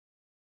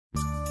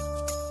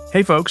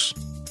Hey, folks.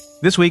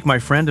 This week, my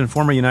friend and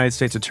former United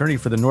States Attorney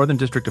for the Northern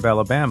District of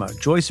Alabama,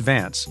 Joyce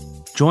Vance,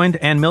 joined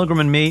Ann Milgram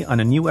and me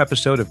on a new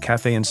episode of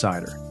Cafe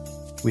Insider.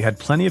 We had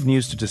plenty of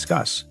news to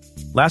discuss.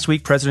 Last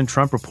week, President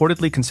Trump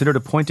reportedly considered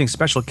appointing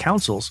special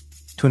counsels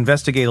to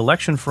investigate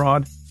election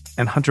fraud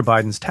and Hunter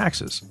Biden's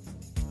taxes.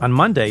 On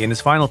Monday, in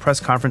his final press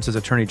conference as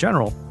Attorney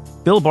General,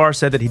 Bill Barr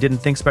said that he didn't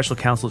think special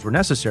counsels were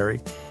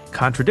necessary,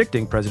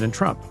 contradicting President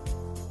Trump.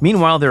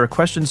 Meanwhile, there are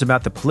questions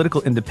about the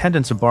political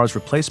independence of Barr's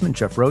replacement,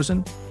 Jeff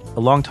Rosen, a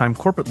longtime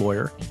corporate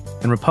lawyer,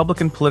 and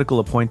Republican political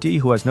appointee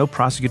who has no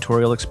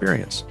prosecutorial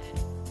experience.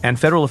 And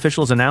federal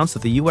officials announced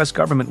that the U.S.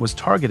 government was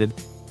targeted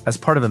as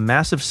part of a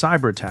massive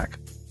cyber attack,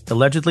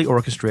 allegedly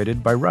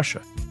orchestrated by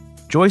Russia.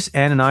 Joyce,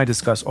 Ann, and I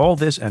discuss all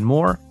this and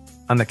more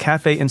on the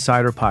Cafe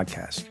Insider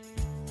podcast.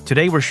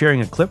 Today, we're sharing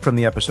a clip from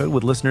the episode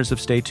with listeners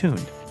of Stay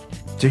Tuned.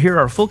 To hear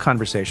our full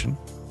conversation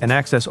and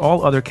access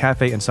all other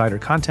Cafe Insider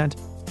content,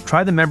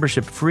 try the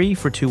membership free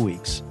for 2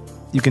 weeks.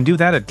 You can do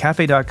that at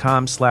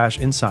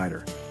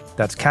cafe.com/insider.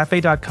 That's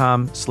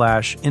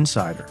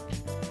cafe.com/insider.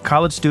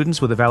 College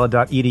students with a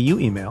valid.edu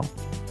email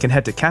can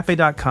head to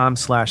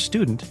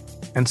cafe.com/student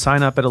and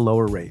sign up at a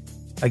lower rate.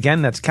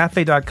 Again, that's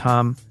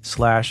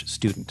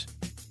cafe.com/student.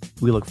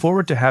 We look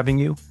forward to having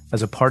you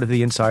as a part of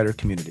the Insider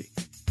community.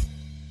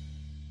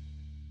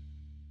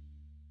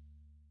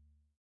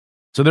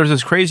 So there's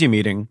this crazy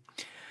meeting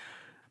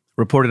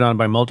reported on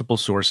by multiple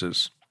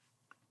sources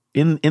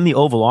in the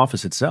Oval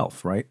Office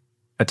itself, right?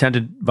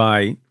 Attended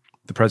by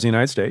the President of the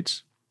United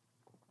States,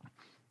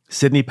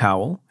 Sidney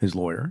Powell, his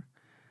lawyer,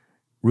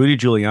 Rudy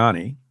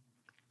Giuliani,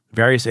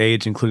 various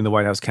aides, including the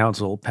White House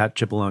counsel, Pat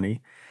Cipollone,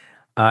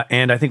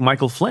 and I think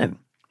Michael Flynn,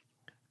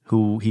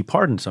 who he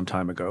pardoned some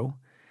time ago.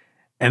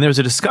 And there was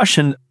a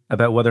discussion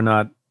about whether or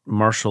not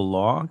martial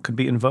law could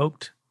be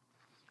invoked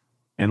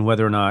and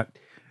whether or not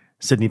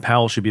Sidney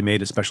Powell should be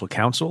made a special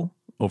counsel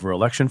over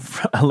election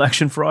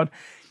fraud.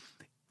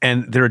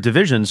 And there are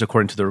divisions,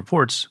 according to the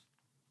reports,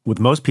 with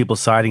most people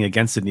siding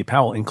against Sidney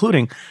Powell,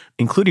 including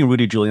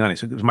Rudy Giuliani.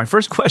 So my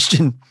first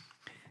question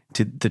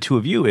to the two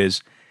of you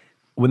is,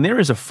 when there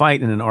is a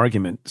fight and an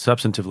argument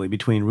substantively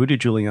between Rudy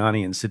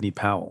Giuliani and Sidney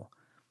Powell,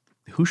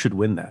 who should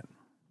win that?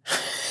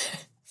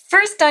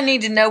 First, I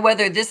need to know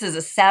whether this is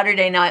a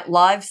Saturday Night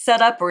Live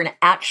setup or an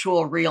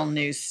actual real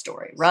news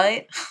story,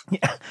 right?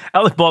 Yeah,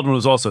 Alec Baldwin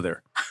was also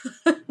there.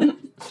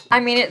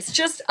 I mean, it's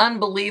just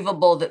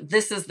unbelievable that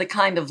this is the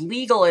kind of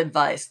legal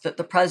advice that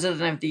the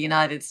President of the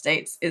United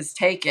States is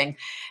taking.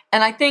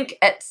 And I think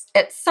at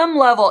some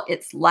level,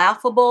 it's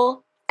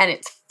laughable and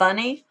it's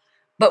funny.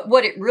 But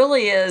what it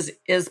really is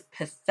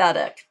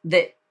pathetic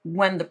that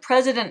when the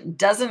president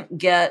doesn't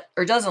get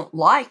or doesn't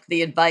like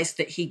the advice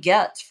that he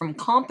gets from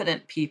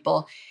competent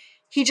people,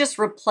 he just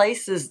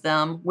replaces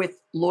them with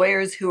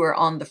lawyers who are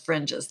on the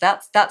fringes.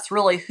 That's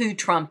really who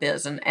Trump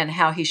is and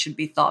how he should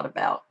be thought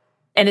about.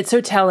 And it's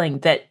so telling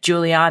that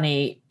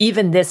Giuliani,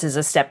 even this is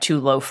a step too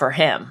low for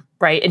him,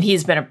 right? And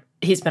he's been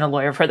a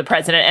lawyer for the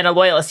president and a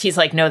loyalist. He's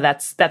like, no,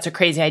 that's a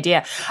crazy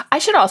idea. I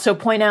should also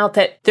point out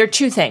that there are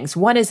two things.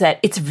 One is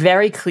that it's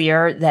very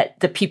clear that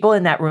the people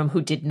in that room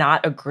who did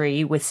not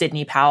agree with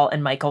Sidney Powell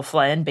and Michael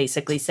Flynn,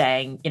 basically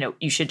saying,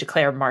 you should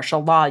declare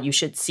martial law, you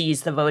should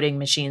seize the voting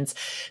machines,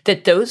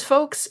 that those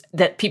folks,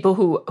 that people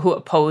who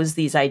oppose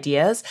these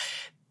ideas,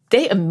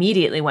 they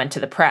immediately went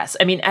to the press.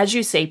 I mean, as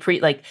you say,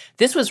 Preet, like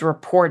this was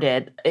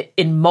reported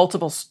in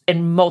multiple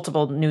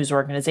news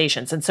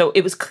organizations. And so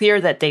it was clear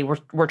that they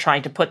were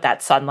trying to put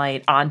that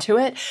sunlight onto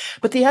it.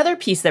 But the other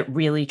piece that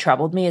really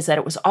troubled me is that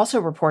it was also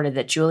reported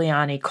that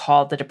Giuliani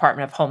called the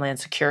Department of Homeland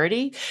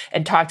Security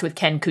and talked with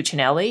Ken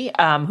Cuccinelli,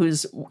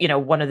 who's,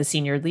 one of the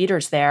senior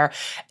leaders there,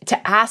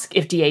 to ask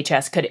if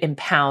DHS could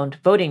impound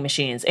voting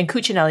machines. And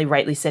Cuccinelli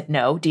rightly said,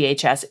 no,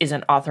 DHS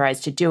isn't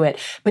authorized to do it.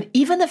 But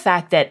even the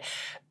fact that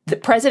the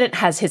president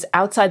has his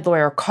outside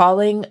lawyer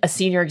calling a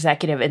senior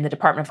executive in the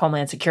Department of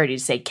Homeland Security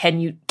to say, can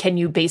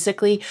you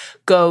basically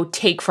go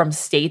take from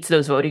states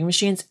those voting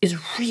machines is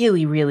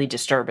really, really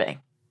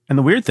disturbing. And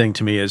the weird thing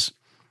to me is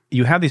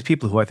you have these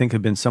people who I think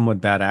have been somewhat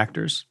bad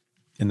actors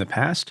in the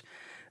past.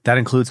 That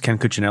includes Ken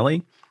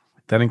Cuccinelli.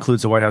 That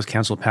includes the White House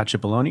counsel, Pat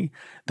Cipollone.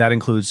 That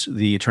includes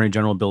the Attorney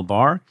General, Bill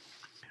Barr,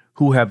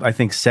 who have, I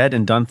think, said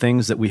and done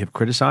things that we have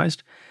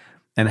criticized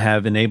and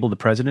have enabled the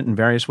president in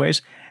various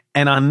ways.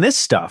 And on this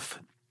stuff,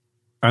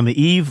 on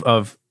the eve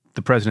of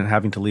the president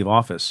having to leave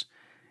office,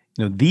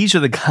 these are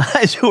the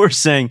guys who are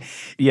saying,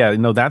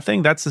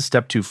 that's a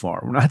step too far.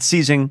 We're not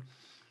seizing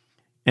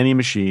any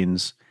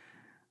machines,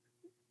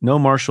 no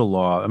martial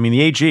law. I mean,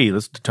 the AG,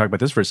 let's talk about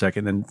this for a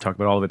second, then talk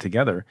about all of it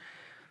together.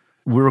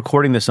 We're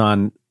recording this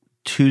on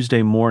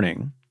Tuesday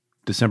morning,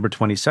 December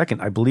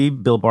 22nd. I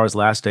believe Bill Barr's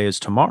last day is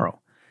tomorrow.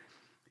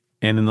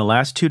 And in the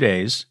last 2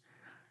 days,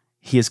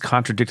 he has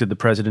contradicted the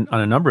president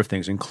on a number of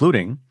things,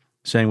 including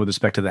saying with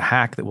respect to the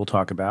hack that we'll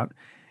talk about,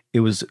 it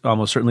was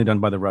almost certainly done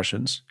by the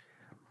Russians.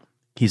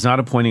 He's not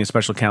appointing a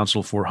special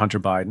counsel for Hunter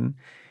Biden.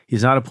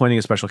 He's not appointing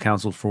a special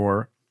counsel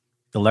for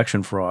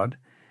election fraud.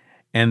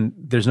 And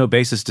there's no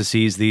basis to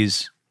seize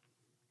these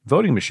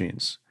voting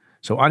machines.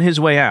 So on his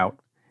way out,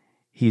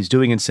 he's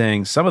doing and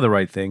saying some of the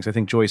right things. I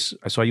think, Joyce,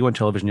 I saw you on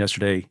television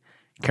yesterday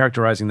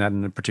characterizing that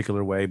in a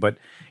particular way. But,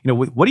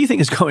 what do you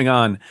think is going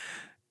on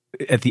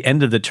at the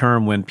end of the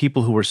term when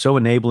people who were so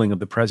enabling of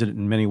the president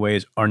in many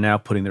ways are now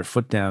putting their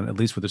foot down, at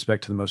least with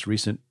respect to the most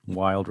recent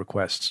wild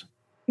requests?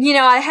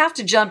 I have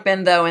to jump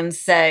in, though, and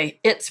say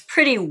it's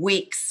pretty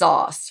weak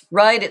sauce,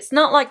 right? It's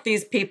not like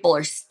these people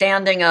are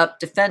standing up,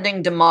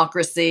 defending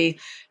democracy,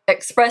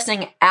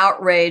 expressing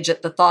outrage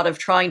at the thought of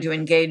trying to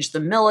engage the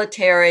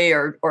military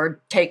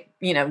or take,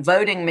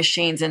 voting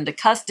machines into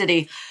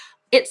custody.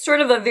 It's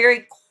sort of a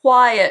very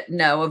quiet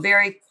no, a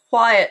very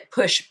quiet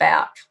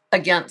pushback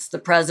against the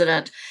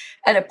president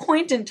at a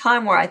point in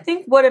time where I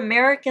think what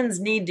Americans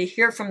need to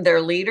hear from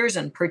their leaders,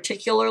 and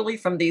particularly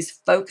from these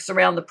folks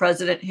around the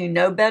president who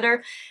know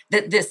better,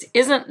 that this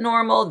isn't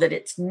normal, that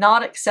it's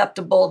not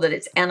acceptable, that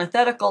it's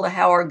antithetical to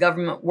how our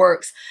government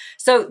works.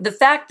 So the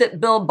fact that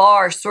Bill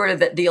Barr sort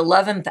of at the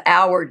 11th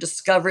hour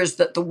discovers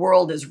that the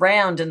world is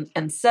round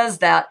and says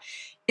that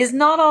is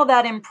not all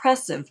that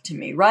impressive to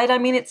me, right? I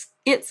mean,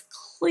 it's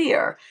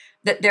clear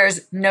that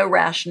there's no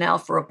rationale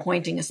for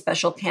appointing a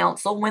special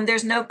counsel when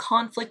there's no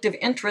conflict of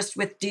interest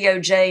with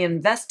DOJ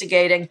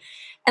investigating.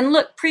 And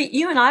look, Preet,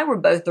 you and I were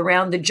both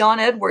around. The John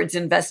Edwards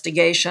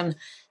investigation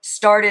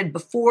started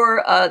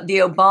before the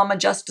Obama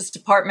Justice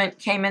Department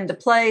came into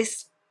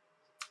place.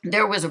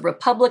 There was a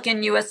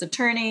Republican U.S.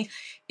 attorney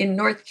in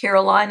North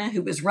Carolina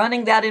who was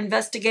running that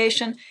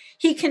investigation.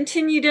 He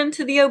continued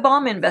into the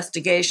Obama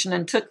investigation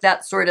and took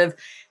that sort of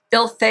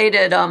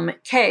ill-fated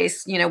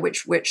case,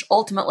 which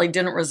ultimately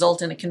didn't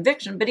result in a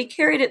conviction, but he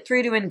carried it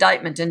through to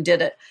indictment and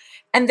did it.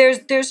 And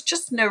there's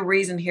just no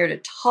reason here to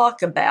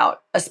talk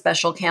about a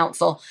special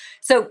counsel.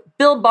 So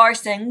Bill Barr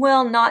saying,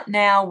 well, not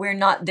now, we're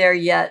not there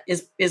yet,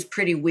 is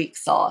pretty weak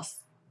sauce.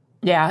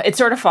 Yeah, it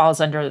sort of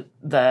falls under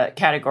the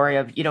category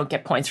of you don't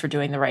get points for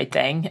doing the right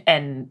thing.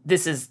 And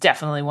this is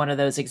definitely one of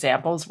those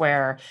examples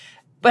where,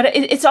 but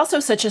it's also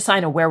such a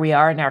sign of where we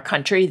are in our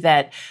country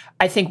that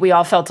I think we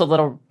all felt a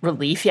little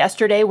relief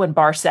yesterday when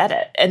Barr said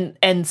it.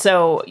 And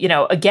so,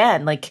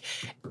 again,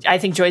 I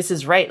think Joyce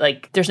is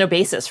right. There's no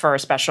basis for a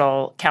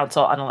special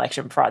counsel on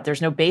election fraud.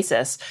 There's no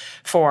basis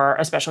for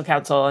a special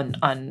counsel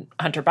on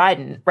Hunter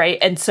Biden, right?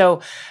 And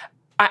so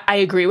I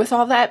agree with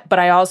all that, but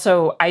I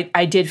also,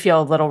 I did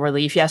feel a little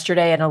relief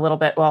yesterday and a little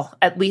bit, well,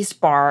 at least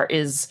Barr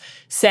is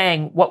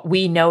saying what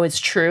we know is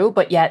true,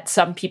 but yet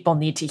some people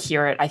need to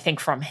hear it, I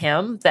think, from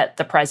him, that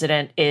the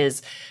president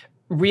is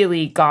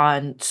really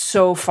gone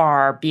so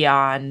far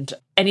beyond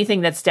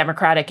anything that's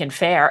democratic and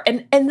fair.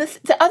 And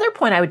the other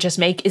point I would just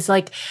make is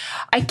I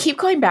keep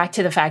going back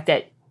to the fact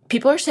that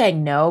people are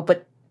saying no,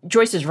 but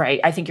Joyce is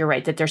right. I think you're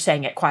right that they're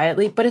saying it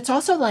quietly, but it's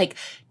also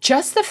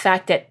just the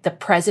fact that the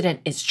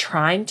president is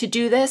trying to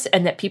do this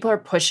and that people are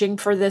pushing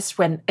for this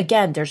when,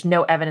 again, there's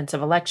no evidence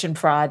of election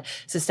fraud,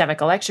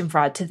 systemic election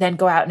fraud, to then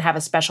go out and have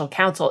a special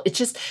counsel.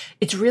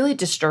 It's really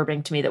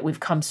disturbing to me that we've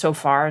come so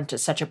far into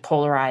such a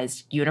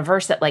polarized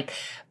universe that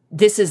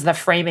this is the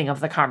framing of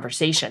the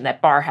conversation,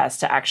 that Barr has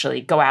to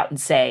actually go out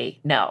and say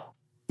no.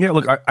 Yeah,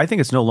 look, I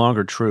think it's no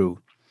longer true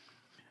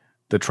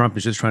that Trump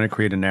is just trying to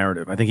create a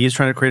narrative. I think he's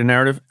trying to create a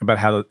narrative about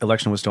how the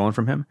election was stolen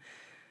from him.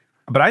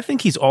 But I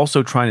think he's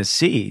also trying to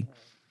see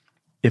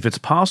if it's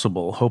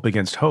possible, hope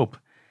against hope,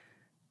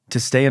 to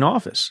stay in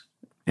office.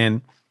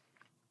 And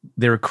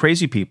there are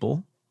crazy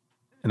people,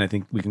 and I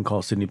think we can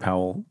call Sidney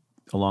Powell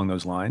along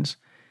those lines.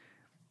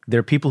 There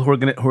are people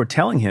who are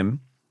telling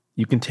him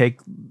you can take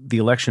the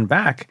election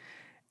back,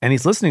 and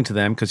he's listening to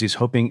them because he's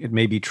hoping it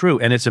may be true.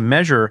 And it's a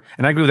measure,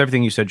 and I agree with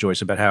everything you said,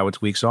 Joyce, about how it's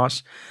weak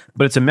sauce,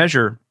 but it's a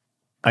measure,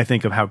 I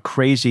think, of how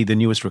crazy the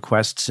newest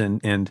requests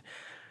and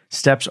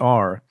steps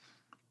are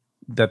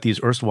that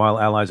these erstwhile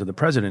allies of the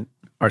president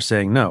are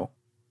saying no.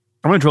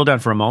 I want to drill down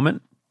for a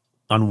moment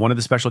on one of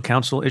the special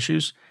counsel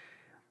issues,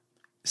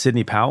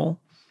 Sidney Powell.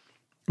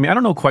 I mean, I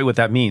don't know quite what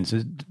that means.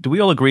 Do we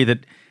all agree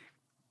that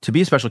to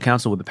be a special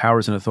counsel with the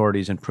powers and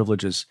authorities and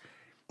privileges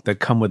that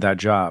come with that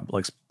job,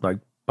 like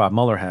Bob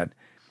Mueller had,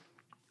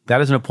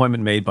 that is an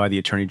appointment made by the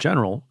Attorney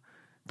General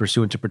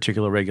pursuant to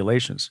particular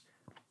regulations.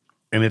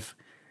 And if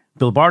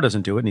Bill Barr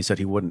doesn't do it, and he said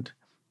he wouldn't,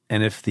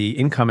 and if the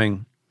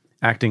incoming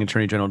acting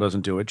Attorney General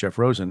doesn't do it, Jeff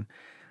Rosen,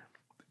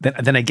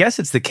 then I guess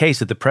it's the case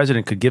that the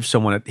president could give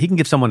someone he can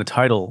give someone a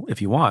title if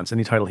he wants,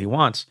 any title he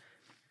wants.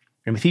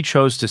 And if he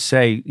chose to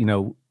say,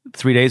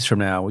 3 days from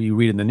now, you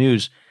read in the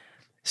news,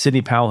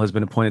 Sidney Powell has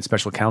been appointed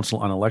special counsel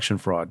on election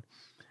fraud,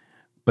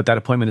 but that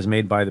appointment is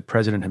made by the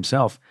president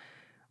himself,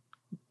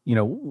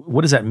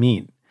 what does that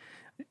mean?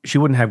 She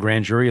wouldn't have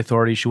grand jury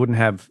authority. She wouldn't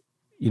have,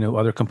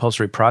 other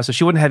compulsory process.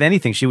 She wouldn't have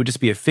anything. She would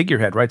just be a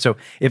figurehead, right? So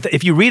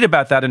if you read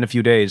about that in a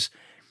few days,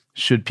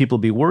 should people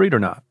be worried or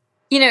not?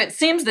 It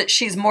seems that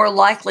she's more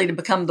likely to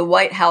become the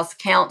White House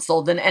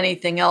counsel than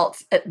anything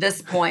else at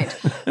this point.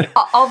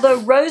 Although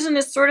Rosen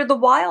is sort of the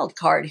wild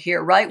card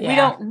here, right? Yeah. We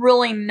don't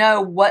really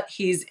know what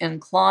he's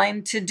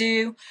inclined to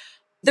do.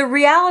 The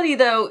reality,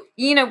 though,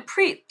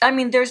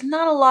 there's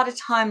not a lot of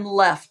time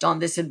left on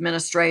this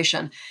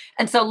administration.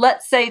 And so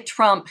let's say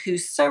Trump,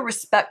 who's so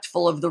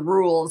respectful of the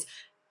rules,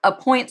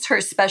 appoints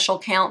her special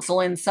counsel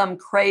in some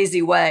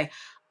crazy way,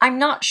 I'm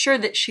not sure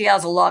that she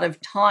has a lot of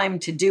time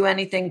to do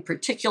anything,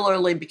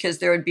 particularly because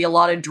there would be a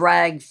lot of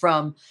drag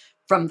from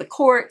the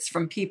courts,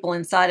 from people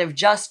inside of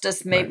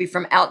justice, maybe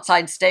from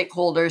outside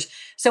stakeholders.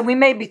 So we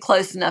may be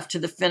close enough to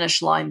the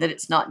finish line that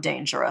it's not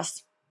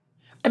dangerous.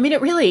 I mean,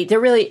 there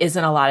really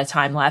isn't a lot of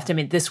time left. I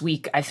mean, this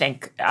week, I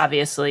think,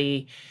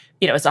 obviously,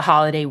 it's a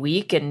holiday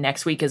week and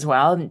next week as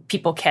well. And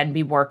people can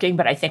be working,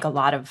 but I think a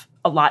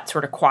lot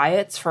sort of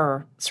quiets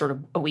for sort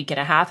of a week and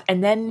a half.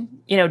 And then,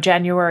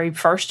 January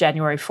 1st,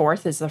 January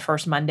 4th is the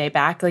first Monday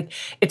back. Like,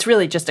 it's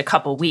really just a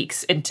couple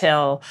weeks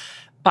until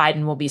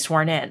Biden will be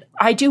sworn in.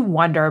 I do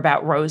wonder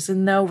about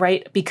Rosen, though,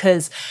 right?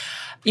 Because,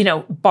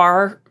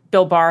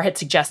 Bill Barr had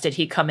suggested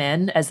he come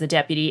in as the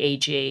deputy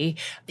AG.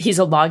 He's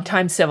a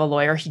longtime civil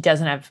lawyer. He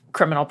doesn't have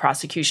criminal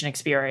prosecution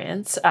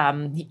experience.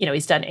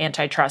 He's done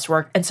antitrust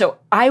work. And so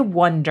I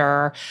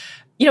wonder,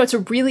 it's a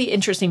really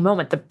interesting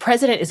moment. The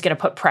president is going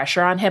to put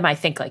pressure on him, I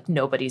think, like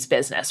nobody's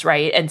business,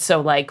 right? And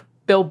so, like,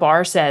 Bill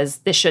Barr says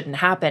this shouldn't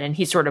happen, and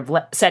he's sort of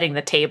setting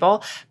the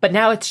table. But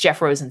now it's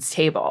Jeff Rosen's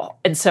table.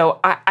 And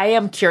so I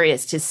am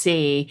curious to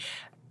see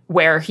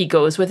where he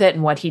goes with it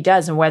and what he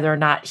does and whether or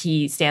not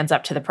he stands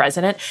up to the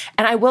president.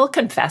 And I will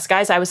confess,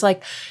 guys, I was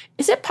like,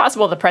 is it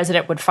possible the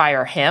president would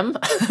fire him?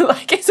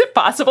 Like, is it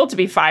possible to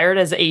be fired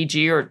as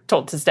AG or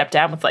told to step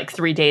down with like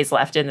 3 days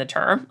left in the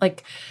term?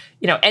 Like,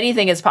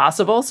 anything is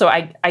possible. So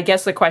I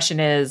guess the question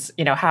is,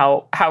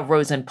 how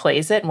Rosen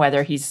plays it and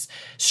whether he's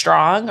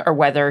strong or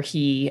whether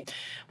he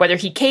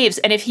caves.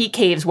 And if he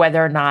caves,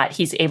 whether or not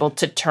he's able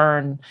to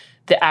turn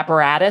the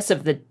apparatus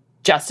of the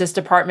Justice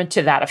Department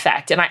to that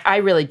effect. And I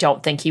really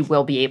don't think he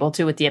will be able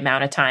to with the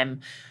amount of time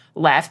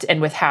left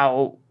and with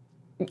how,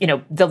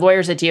 the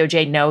lawyers at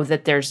DOJ know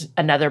that there's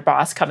another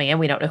boss coming in.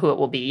 We don't know who it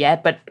will be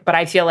yet, but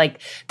I feel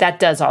like that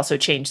does also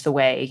change the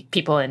way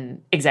people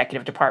in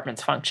executive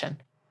departments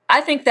function. I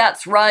think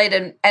that's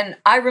right. And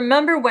I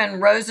remember when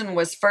Rosen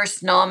was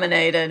first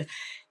nominated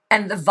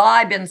and the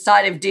vibe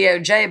inside of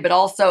DOJ, but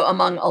also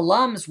among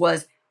alums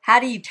was,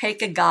 how do you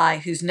take a guy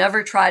who's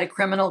never tried a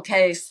criminal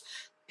case,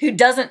 who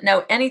doesn't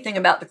know anything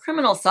about the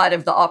criminal side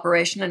of the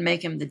operation, and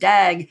make him the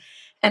DAG?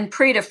 And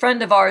Preet, a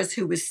friend of ours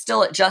who was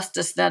still at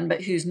Justice then,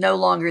 but who's no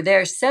longer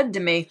there, said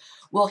to me,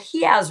 well,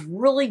 he has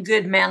really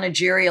good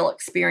managerial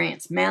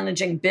experience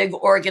managing big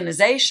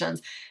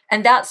organizations,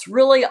 and that's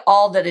really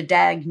all that a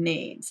DAG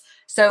needs.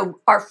 So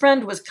our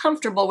friend was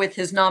comfortable with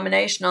his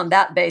nomination on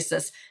that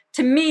basis.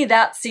 To me,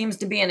 that seems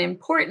to be an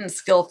important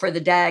skill for the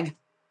DAG,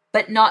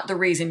 but not the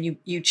reason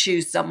you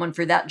choose someone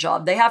for that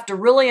job. They have to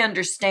really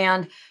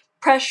understand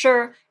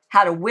pressure,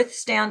 how to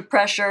withstand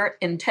pressure,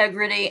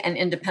 integrity, and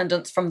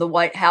independence from the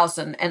White House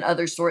and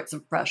other sorts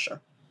of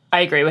pressure. I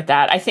agree with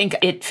that. I think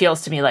it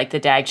feels to me like the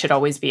DAG should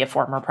always be a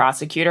former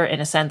prosecutor in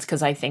a sense,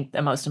 because I think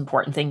the most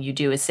important thing you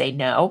do is say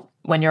no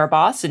when you're a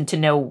boss and to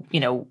know,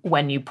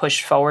 when you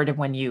push forward and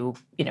when you,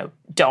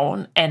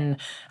 don't. And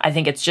I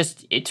think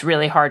it's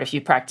really hard if you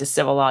practice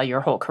civil law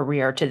your whole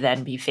career to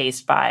then be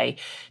faced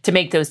to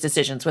make those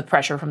decisions with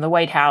pressure from the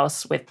White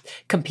House, with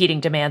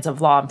competing demands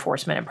of law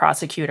enforcement and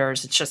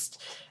prosecutors.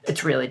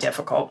 It's really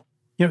difficult.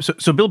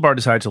 So Bill Barr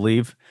decided to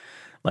leave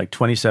like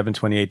 27,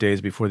 28 days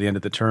before the end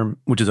of the term,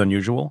 which is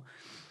unusual.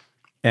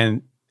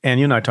 And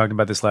you and I talked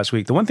about this last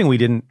week. The one thing we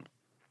didn't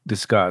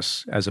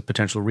discuss as a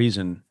potential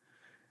reason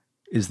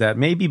is that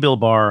maybe Bill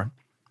Barr,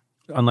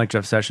 unlike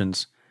Jeff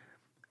Sessions,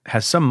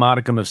 has some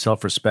modicum of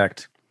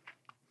self-respect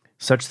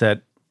such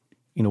that,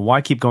 why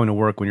keep going to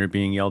work when you're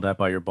being yelled at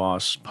by your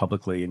boss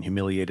publicly and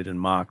humiliated and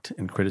mocked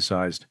and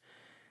criticized?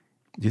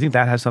 Do you think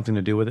that has something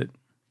to do with it?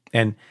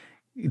 And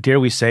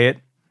dare we say it,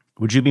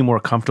 would you be more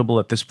comfortable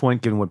at this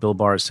point, given what Bill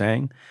Barr is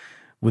saying,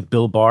 with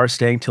Bill Barr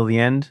staying till the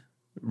end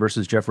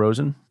versus Jeff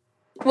Rosen?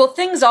 Well,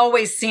 things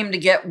always seem to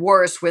get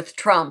worse with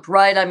Trump,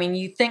 right? I mean,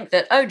 you think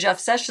that, Jeff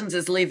Sessions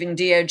is leaving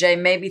DOJ,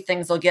 maybe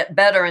things will get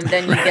better, and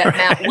then you get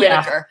Matt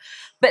Whitaker.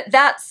 But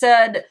that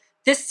said,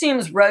 this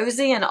seems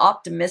rosy and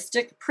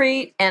optimistic,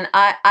 Preet, and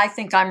I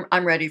think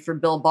I'm ready for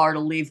Bill Barr to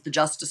leave the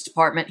Justice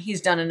Department.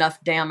 He's done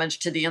enough damage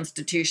to the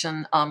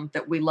institution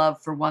that we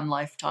love for one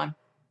lifetime.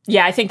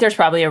 Yeah, I think there's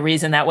probably a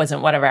reason that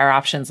wasn't one of our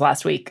options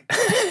last week.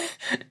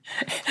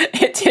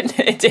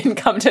 It didn't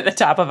come to the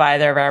top of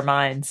either of our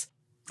minds.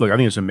 Look, I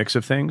think it's a mix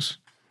of things.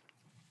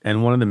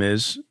 And one of them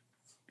is,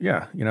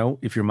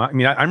 if you're,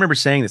 I remember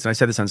saying this, and I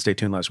said this on Stay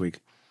Tuned last week.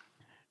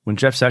 When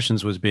Jeff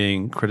Sessions was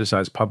being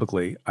criticized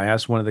publicly, I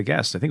asked one of the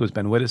guests, I think it was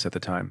Ben Wittes at the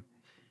time,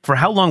 for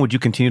how long would you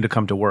continue to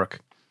come to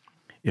work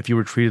if you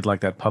were treated like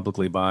that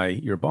publicly by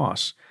your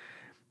boss?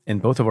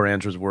 And both of our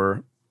answers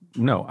were,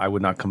 no, I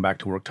would not come back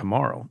to work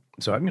tomorrow.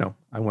 So,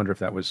 I wonder if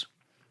that was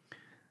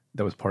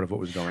part of what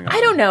was going on.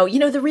 I don't know.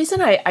 The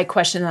reason I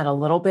question that a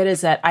little bit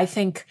is that I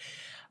think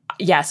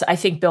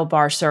Bill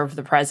Barr served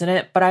the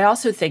president, but I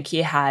also think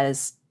he's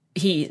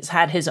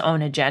had his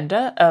own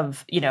agenda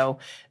of,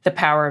 the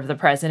power of the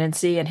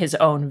presidency and his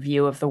own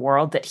view of the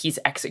world that he's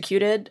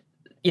executed,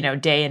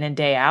 day in and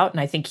day out. And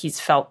I think he's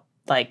felt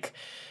like,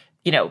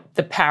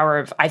 the power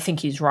of, I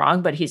think he's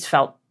wrong, but he's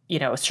felt,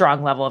 a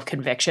strong level of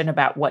conviction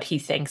about what he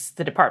thinks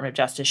the Department of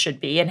Justice should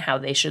be and how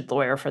they should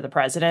lawyer for the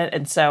president.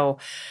 And so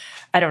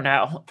I don't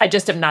know. I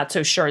just am not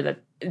so sure that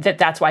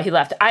that's why he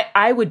left.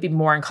 I would be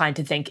more inclined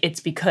to think it's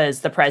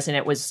because the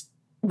president was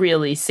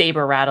really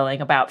saber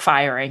rattling about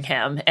firing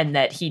him and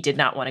that he did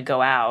not want to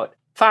go out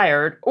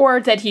fired, or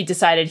that he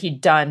decided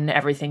he'd done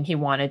everything he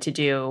wanted to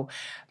do.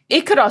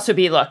 It could also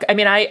be, look, I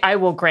mean, I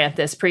will grant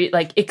this,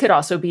 it could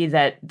also be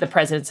that the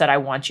president said, I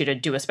want you to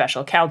do a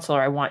special counsel,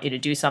 or I want you to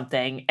do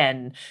something,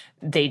 and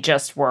they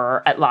just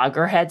were at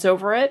loggerheads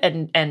over it.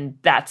 And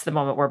that's the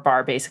moment where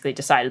Barr basically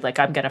decided, like,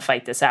 I'm going to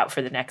fight this out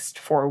for the next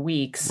 4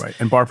 weeks. Right.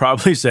 And Barr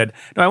probably said,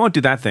 no, I won't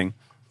do that thing.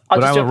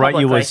 But I will write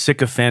you a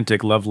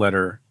sycophantic love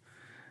letter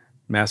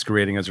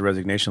masquerading as a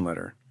resignation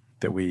letter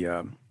that we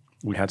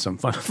had some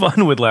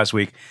fun with last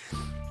week.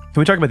 Can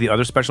we talk about the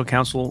other special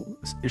counsel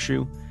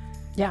issue?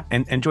 Yeah.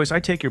 And Joyce, I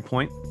take your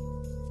point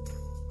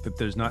that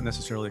there's not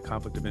necessarily a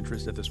conflict of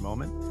interest at this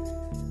moment.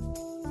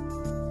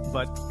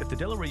 But if the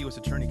Delaware U.S.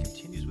 Attorney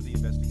continues with the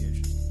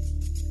investigation,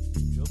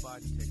 Joe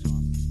Biden takes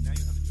office. Now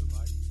you have the Joe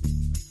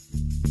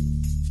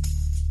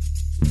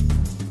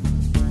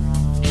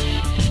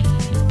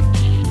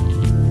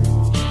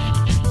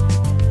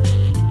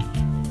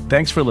Biden.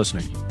 Thanks for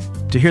listening.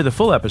 To hear the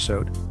full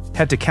episode,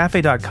 head to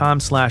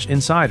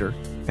cafe.com/insider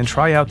and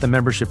try out the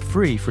membership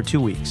free for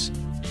 2 weeks.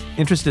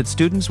 Interested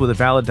students with a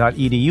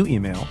valid.edu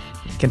email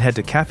can head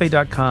to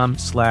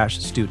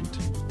cafe.com/student.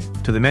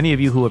 To the many of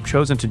you who have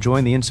chosen to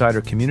join the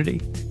Insider community,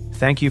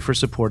 thank you for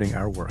supporting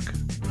our work.